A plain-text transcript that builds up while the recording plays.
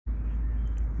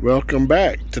Welcome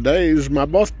back. Today is my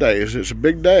birthday. It's a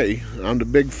big day. I'm the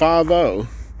big 5-0.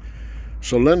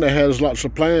 So Linda has lots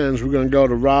of plans. We're going to go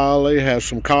to Raleigh, have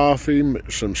some coffee,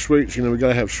 some sweets. You know, we got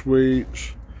to have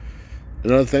sweets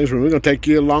and other things. We're going to take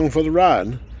you along for the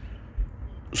ride.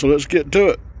 So let's get to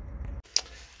it.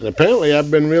 And apparently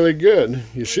I've been really good.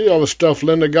 You see all the stuff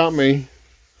Linda got me.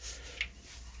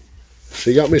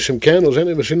 She got me some candles. I ain't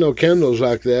never seen no candles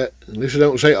like that. At least I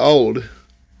don't say old.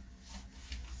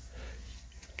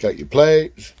 Got your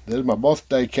plates. There's my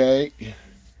birthday cake.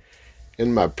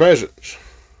 And my presents.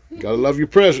 Gotta love your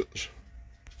presents.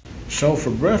 So for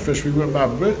breakfast, we went by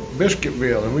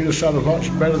Biscuitville, and we decided what's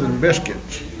better than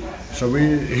biscuits. So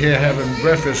we here having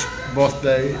breakfast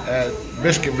birthday at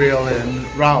Biscuitville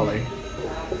in Raleigh,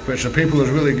 which the people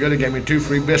was really good. They gave me 2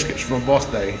 free biscuits for my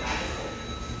birthday.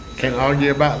 Can't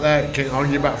argue about that. Can't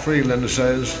argue about free, Linda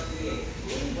says.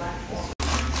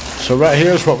 So right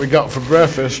here's what we got for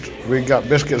breakfast. We got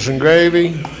biscuits and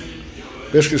gravy.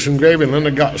 Biscuits and gravy.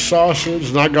 Linda got sausage,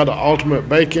 and I got an ultimate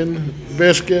bacon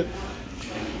biscuit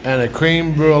and a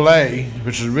cream brulee,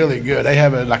 which is really good. They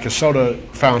have like a soda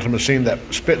fountain machine that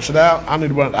spits it out. I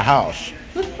need one at the house.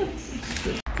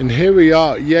 And here we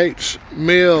are at Yates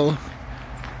Mill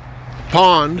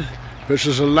Pond, which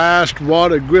is the last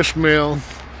water grist mill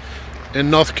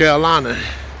in North Carolina.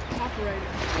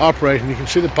 Operating. You can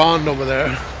see the pond over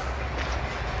there.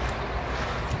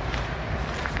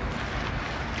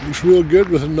 Looks real good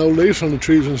with no leaves on the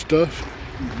trees and stuff.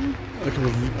 Like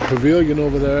a pavilion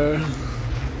over there.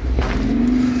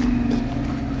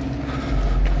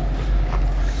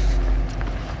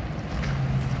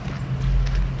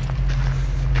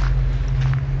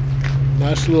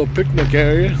 Nice little picnic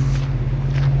area.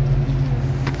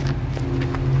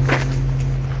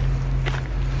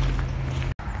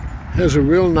 There's a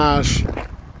real nice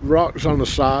rocks on the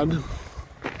side.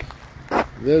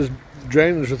 There's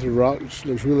drainage with the rocks.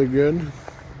 Looks really good.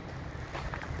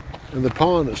 And the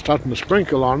pond is starting to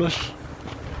sprinkle on us.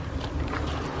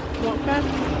 Walk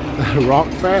faster. Rock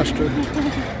faster.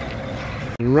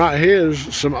 And right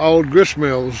here's some old grist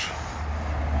mills.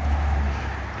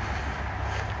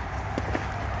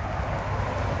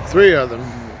 Three of them.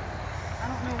 I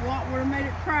don't know what would have made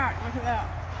it crack. Look at that.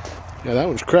 Yeah, that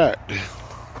one's cracked.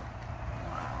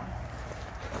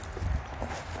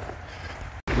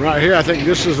 Right here, I think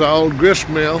this is the old grist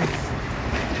mill.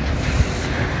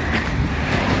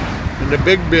 And the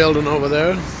big building over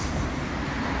there.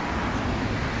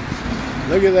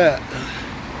 Look at that.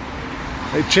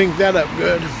 They chinked that up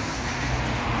good.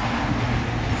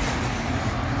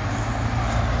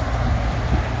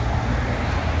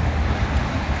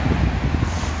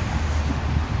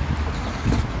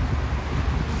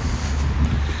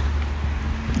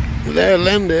 There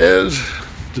Linda is,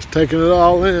 just taking it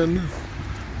all in.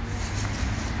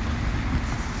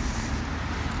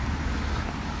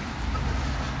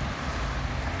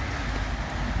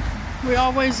 We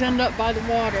always end up by the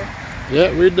water.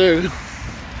 Yeah, we do.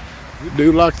 We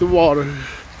do like the water.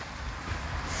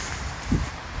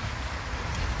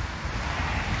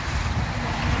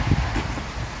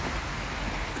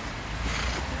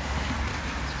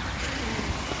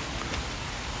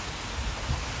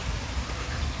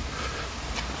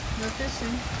 No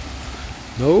fishing.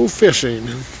 No fishing.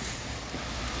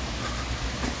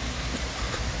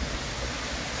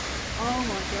 Oh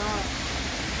my God.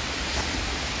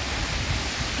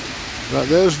 Right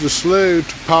there's the slough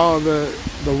to power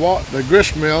the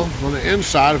grist mill on the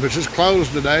inside, which is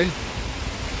closed today.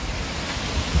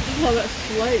 Oh, that's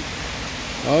slate.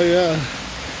 Oh yeah.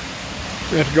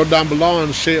 You have to go down below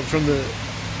and see it from the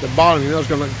bottom. You know, it's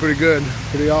gonna look pretty good,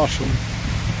 pretty awesome.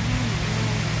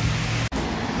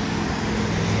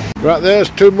 Right there's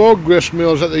 2 more grist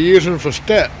mills that they're using for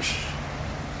steps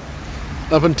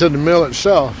up into the mill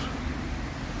itself.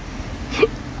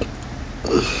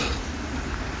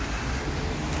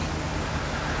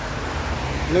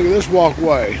 Look at this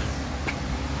walkway.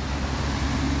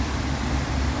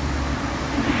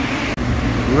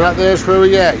 And right there's where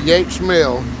we at, Yates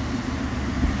Mill.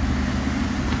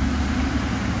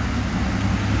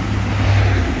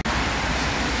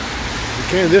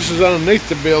 Okay, this is underneath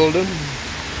the building.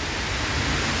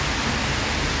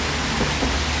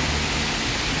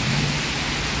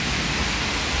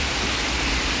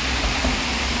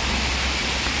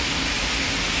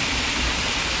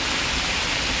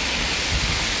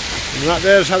 And right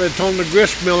there's how they turn the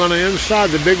grist mill on the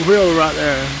inside, the big wheel right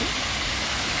there.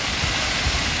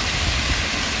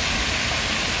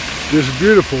 Just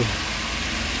beautiful.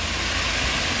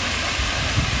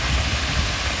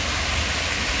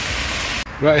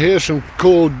 Right here, some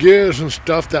cool gears and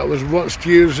stuff that was once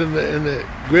used in the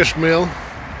grist mill.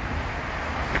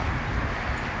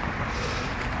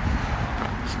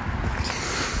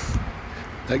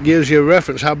 That gives you a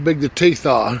reference how big the teeth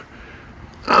are.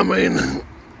 I mean,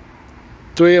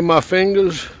 3 of my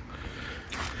fingers.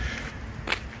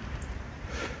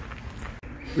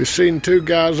 We've seen 2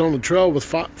 guys on the trail with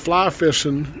fly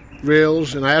fishing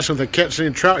reels, and I asked them if they catch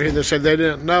any trout here. They said they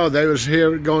didn't know. They was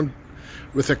here going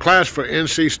with a class for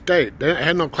NC State. They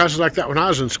had no classes like that when I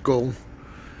was in school.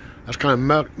 That's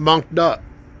kind of monked up.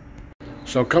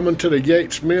 So coming to the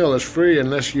Yates Mill is free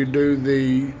unless you do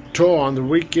the tour on the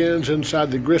weekends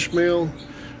inside the grist mill.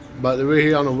 But we're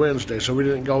here on a Wednesday, so we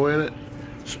didn't go in it.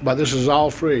 But this is all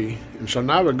free. And so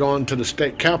now we're going to the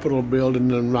State Capitol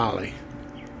building in Raleigh.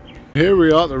 Here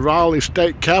we are at the Raleigh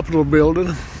State Capitol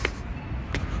building.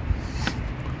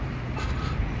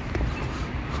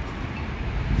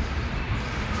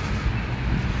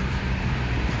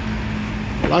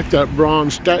 I like that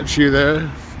bronze statue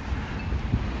there.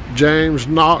 James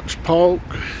Knox Polk,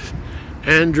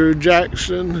 Andrew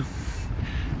Jackson,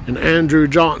 and Andrew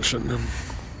Johnson.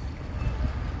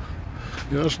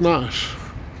 Yeah, that's nice.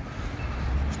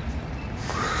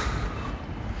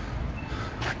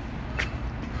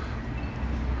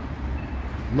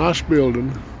 Nice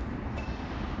building.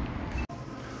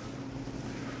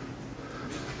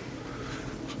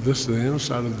 So this is the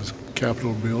inside of this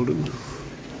Capitol building.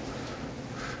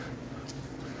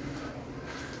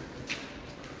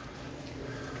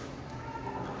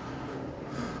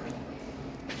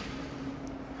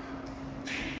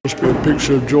 Must be a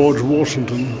picture of George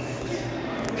Washington.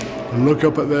 And look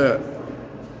up at that.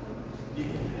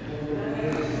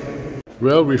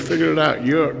 Well, we figured it out.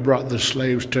 Europe brought the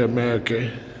slaves to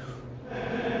America.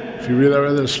 If you read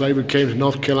that, slavery came to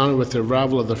North Carolina with the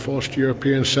arrival of the first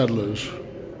European settlers.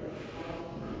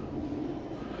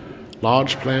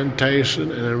 Large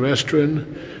plantation and a restaurant.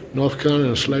 North Carolina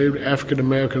enslaved African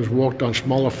Americans worked on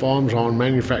smaller farms on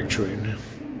manufacturing.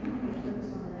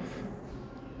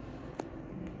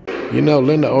 You know,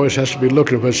 Linda always has to be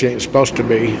looking where she ain't supposed to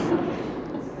be.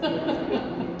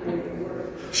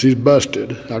 She's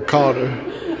busted. I caught her.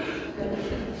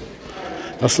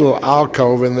 That's a little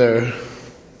alcove in there.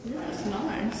 Yeah, it's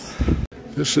nice.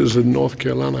 This is the North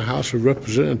Carolina House of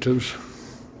Representatives.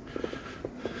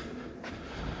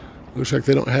 Looks like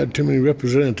they don't have too many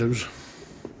representatives.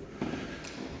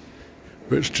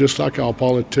 But it's just like our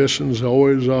politicians,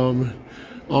 always on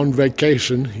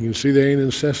vacation. You can see they ain't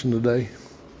in session today.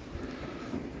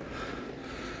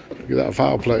 Look at that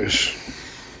fireplace.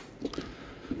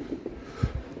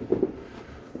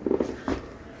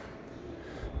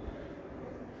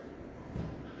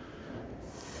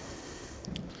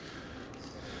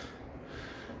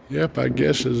 Yep, I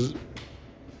guess as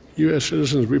U.S.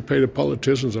 citizens, we pay the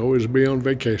politicians to always be on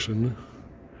vacation.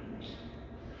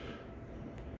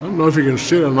 I don't know if you can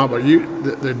see it or not, but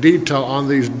the detail on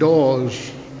these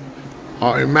doors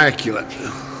are immaculate.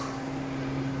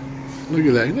 Look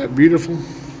at that, isn't that beautiful?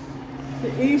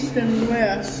 The east and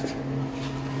west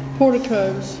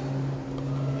porticos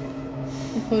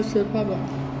are close to the public.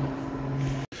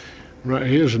 Right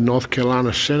here's the North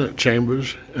Carolina Senate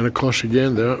chambers, and of course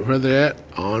again, they're where they're at,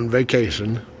 on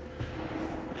vacation.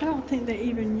 I don't think they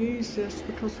even use this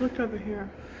because look over here.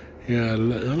 Yeah,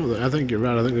 I think you're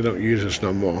right. I think they don't use this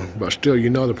no more. But still,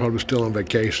 you know they're probably still on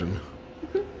vacation.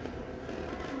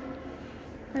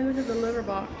 Hey, look at the litter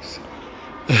box.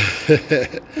 I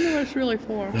wonder what it's really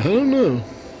for. I don't know.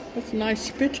 That's a nice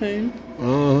spittoon.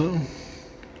 Uh-huh.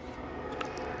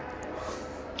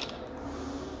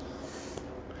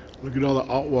 Look at all the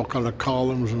artwork on the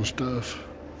columns and stuff.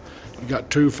 You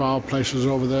got 2 fireplaces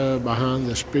over there behind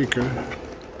the speaker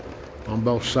on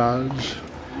both sides.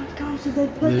 Oh my gosh, did they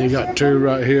put And then you got 2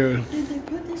 right here. Did they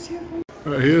put this here?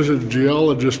 Right here's a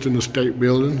geologist in the state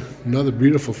building. Another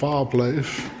beautiful fireplace.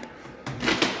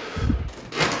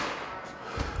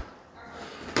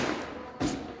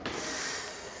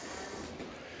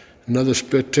 Another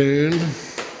spittoon.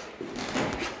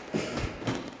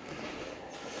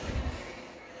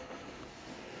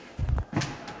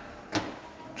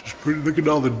 Just pretty. Look at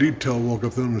all the detail work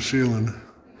up there on the ceiling.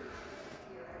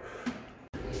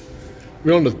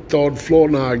 We're on the 3rd floor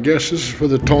now. I guess this is where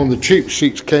the cheap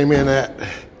seats came in at.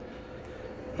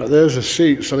 There's a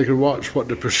seat so they could watch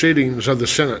the proceedings of the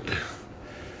Senate.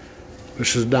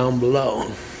 This is down below.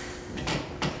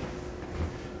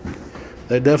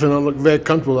 They definitely don't look very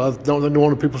comfortable. I don't think they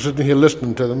want people sitting here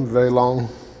listening to them very long.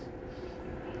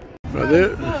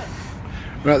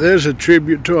 Right there's a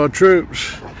tribute to our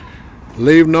troops.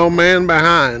 Leave no man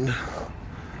behind.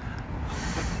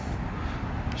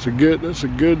 That's a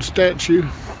good statue.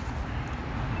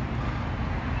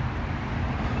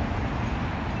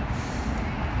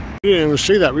 You didn't even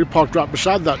see that. We parked right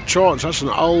beside that church. That's an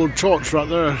old church right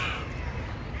there.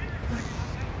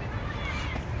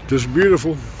 Just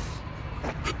beautiful.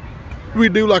 We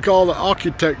do like all the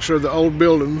architecture of the old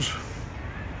buildings.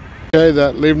 Okay,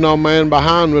 that Leave No Man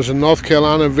Behind was a North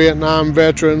Carolina Vietnam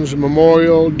Veterans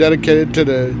Memorial dedicated to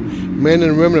the men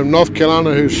and women of North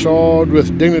Carolina who soared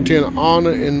with dignity and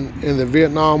honor in the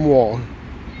Vietnam War.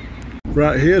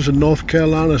 Right here is a North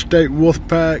Carolina State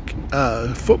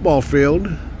Wolfpack football field.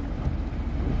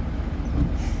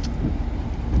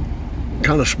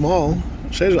 Kind of small.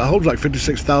 It says it holds like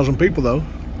 56,000 people though.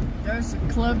 There's the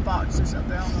club boxes up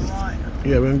there on the right.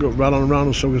 Yeah, we're going to go right on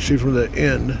around so we can see from the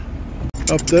end.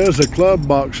 Up there's the club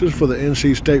boxes for the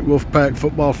NC State Wolfpack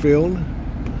football field.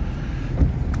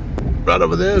 Right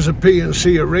over there is a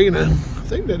PNC Arena. I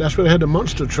think that's where they had the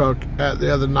monster truck at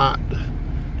the other night.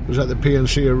 It was at the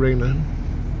PNC Arena.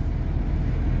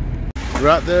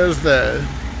 Right there's the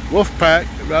Wolfpack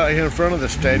right here in front of the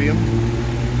stadium.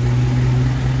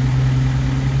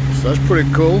 So that's pretty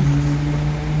cool.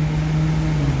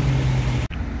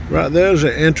 Right there's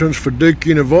the entrance for Duke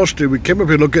University. We came up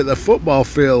here to look at the football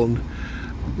field.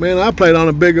 Man, I played on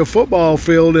a bigger football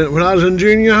field when I was in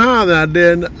junior high than I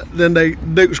did. Then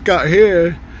Duke's got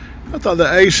here. I thought the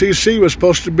ACC was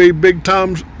supposed to be big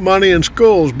time money in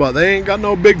schools, but they ain't got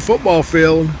no big football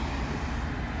field.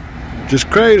 Just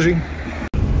crazy.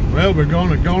 Well, we're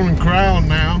going to Golden Corral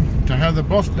now to have the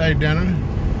birthday dinner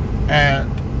at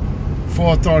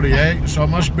 4:38. So it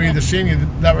must be the senior.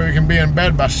 That way we can be in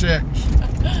bed by 6.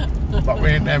 But we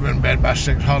ain't never in bed by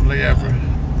 6, hardly ever.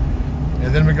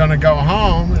 And then we're going to go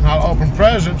home and I'll open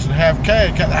presents and have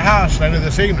cake at the house later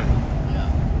this evening.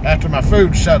 Yeah. After my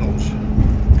food settles.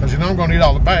 Because you know I'm going to eat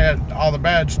all the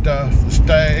bad stuff. The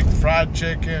steak, fried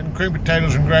chicken, cream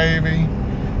potatoes and gravy,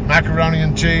 macaroni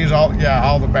and cheese, all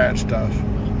the bad stuff.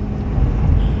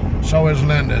 So is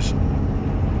Linda's.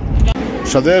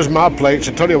 So there's my plates.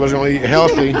 I told you I was going to eat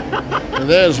healthy. And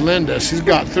there's Linda. She's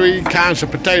got 3 kinds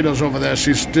of potatoes over there.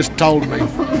 She's just told me.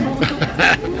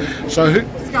 So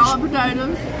scallop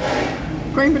potatoes,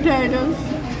 cream potatoes,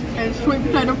 and sweet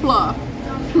potato fluff.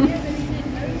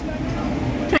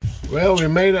 Well, we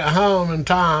made it home in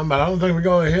time, but I don't think we're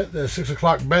going to hit the 6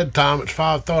 o'clock bedtime. It's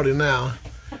 5:30 now.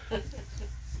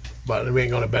 But we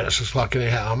ain't going to bed at 6 o'clock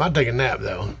anyhow. I might take a nap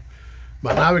though.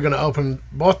 But now we're going to open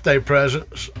birthday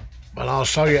presents. But I'll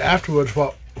show you afterwards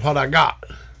what I got.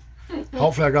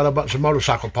 Hopefully I got a bunch of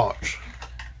motorcycle parts.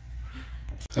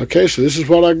 Okay, so this is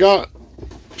what I got.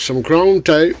 Some chrome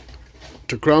tape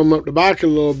to chrome up the back a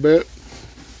little bit.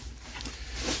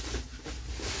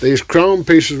 These chrome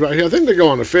pieces right here, I think they go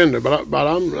on the fender, but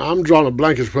I'm drawing a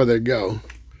blank as where they go.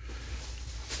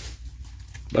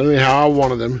 But anyhow, I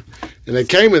wanted them. And they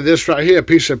came in this right here, a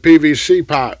piece of PVC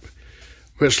pipe,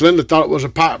 which Linda thought it was a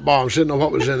pipe bomb. She didn't know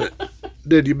what was in it.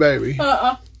 Did you, baby?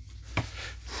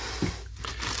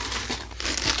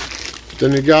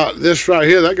 Then you got this right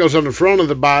here. That goes on the front of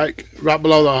the bike, right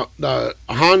below the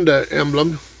Honda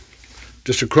emblem,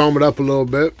 just to chrome it up a little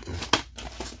bit.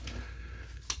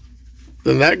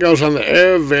 Then that goes on the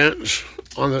air vents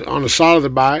on the side of the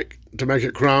bike to make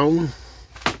it chrome.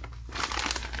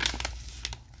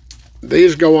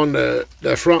 These go on the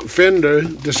front fender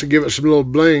just to give it some little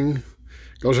bling.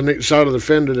 Goes on each side of the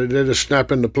fender. They just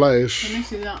snap into place. Let me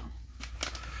see that.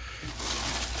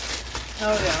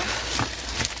 Oh yeah.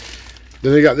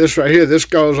 Then you got this right here. This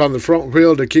goes on the front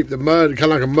wheel to keep the mud,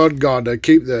 kind of like a mud guard, to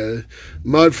keep the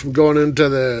mud from going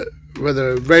into where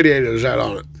the radiator is at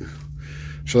on it.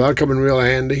 So that'll come in real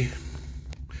handy.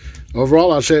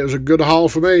 Overall, I'd say it was a good haul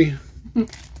for me.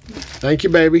 Thank you,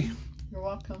 baby. You're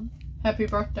welcome. Happy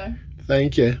birthday.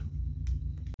 Thank you.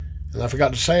 And I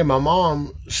forgot to say, my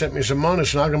mom sent me some money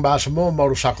so I can buy some more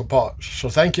motorcycle parts. So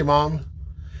thank you, Mom.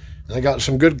 And I got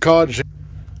some good cards.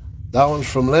 That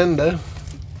one's from Linda.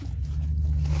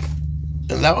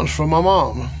 And that one's from my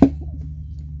mom.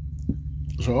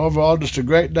 So overall, just a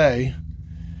great day.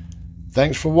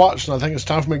 Thanks for watching. I think it's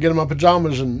time for me to get in my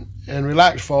pajamas and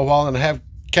relax for a while and have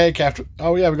cake after.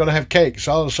 Oh yeah, we're going to have cake.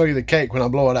 So I'll show you the cake when I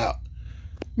blow it out.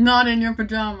 Not in your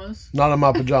pajamas. Not in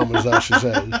my pajamas, though, she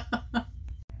said.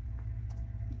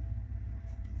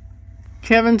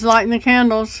 Kevin's lighting the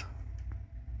candles.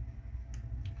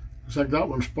 Looks like that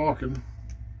one's sparking.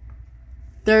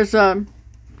 There's a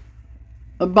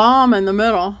bomb in the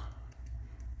middle.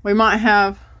 We might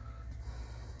have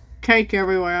cake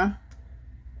everywhere.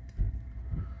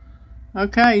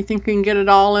 Okay, you think you can get it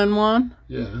all in one?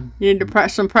 Yeah. You need to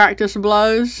some practice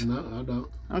blows? No, I don't.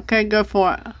 Okay, go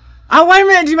for it. Oh, wait a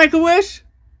minute. Did you make a wish?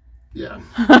 Yeah.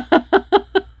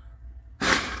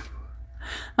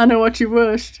 I know what you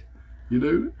wished. You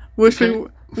do? Wish we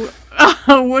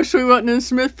wasn't in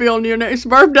Smithfield on your next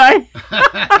birthday.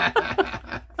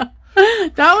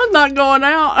 That one's not going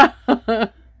out.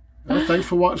 Well, thanks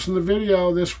for watching the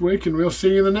video this week, and we'll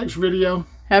see you in the next video.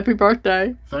 Happy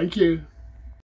birthday. Thank you.